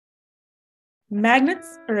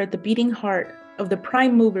Magnets are at the beating heart of the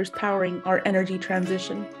prime movers powering our energy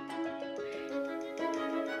transition.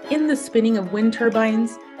 In the spinning of wind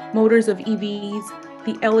turbines, motors of EVs,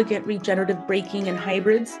 the elegant regenerative braking and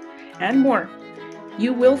hybrids, and more,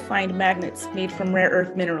 you will find magnets made from rare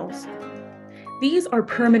earth minerals. These are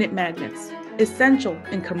permanent magnets, essential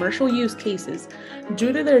in commercial use cases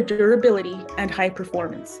due to their durability and high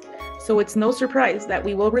performance. So it's no surprise that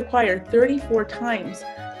we will require 34 times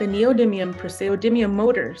the neodymium praseodymium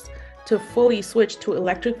motors to fully switch to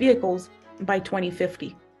electric vehicles by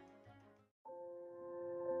 2050.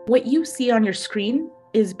 What you see on your screen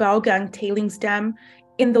is Baogang Tailings Dam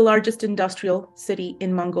in the largest industrial city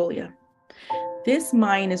in Mongolia. This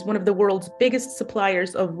mine is one of the world's biggest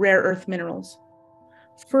suppliers of rare earth minerals.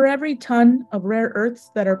 For every ton of rare earths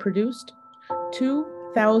that are produced,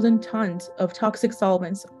 2,000 tons of toxic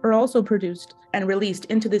solvents are also produced and released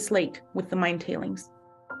into this lake with the mine tailings.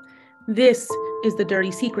 This is the dirty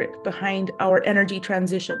secret behind our energy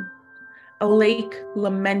transition, a lake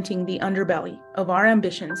lamenting the underbelly of our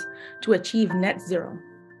ambitions to achieve net zero.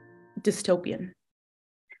 Dystopian.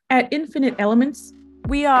 At Infinite Elements,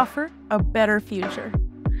 we offer a better future.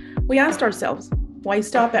 We asked ourselves, why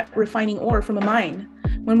stop at refining ore from a mine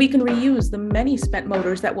when we can reuse the many spent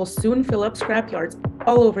motors that will soon fill up scrapyards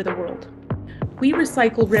all over the world? We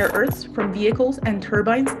recycle rare earths from vehicles and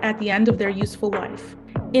turbines at the end of their useful life.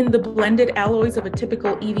 In the blended alloys of a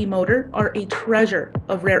typical EV motor are a treasure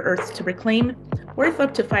of rare earths to reclaim, worth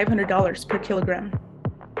up to $500 per kilogram.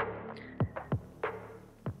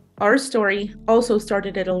 Our story also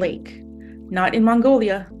started at a lake, not in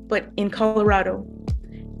Mongolia, but in Colorado,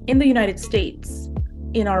 in the United States,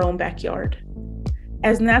 in our own backyard.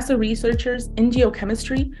 As NASA researchers in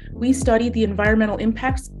geochemistry, we studied the environmental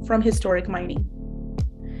impacts from historic mining.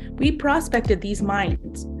 We prospected these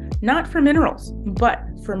mines, not for minerals, but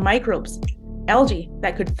for microbes, algae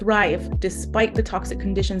that could thrive despite the toxic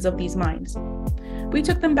conditions of these mines. We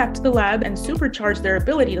took them back to the lab and supercharged their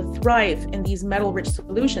ability to thrive in these metal-rich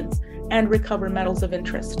solutions and recover metals of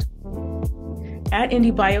interest. At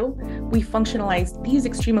IndieBio, we functionalized these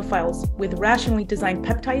extremophiles with rationally designed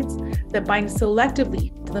peptides that bind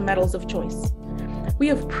selectively to the metals of choice. We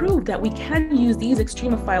have proved that we can use these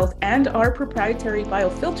extremophiles and our proprietary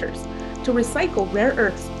biofilters to recycle rare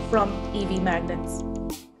earths from EV magnets.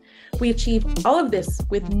 We achieve all of this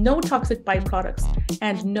with no toxic byproducts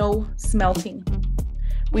and no smelting.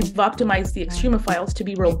 We've optimized the extremophiles to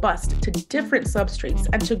be robust to different substrates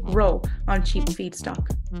and to grow on cheap feedstock.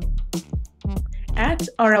 At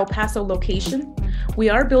our El Paso location, we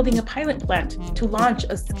are building a pilot plant to launch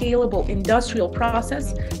a scalable industrial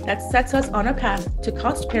process that sets us on a path to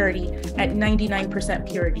cost parity at 99%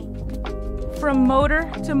 purity. From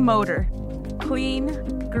motor to motor,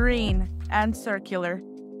 clean, green, and circular.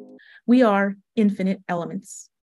 We are Infinite Elements.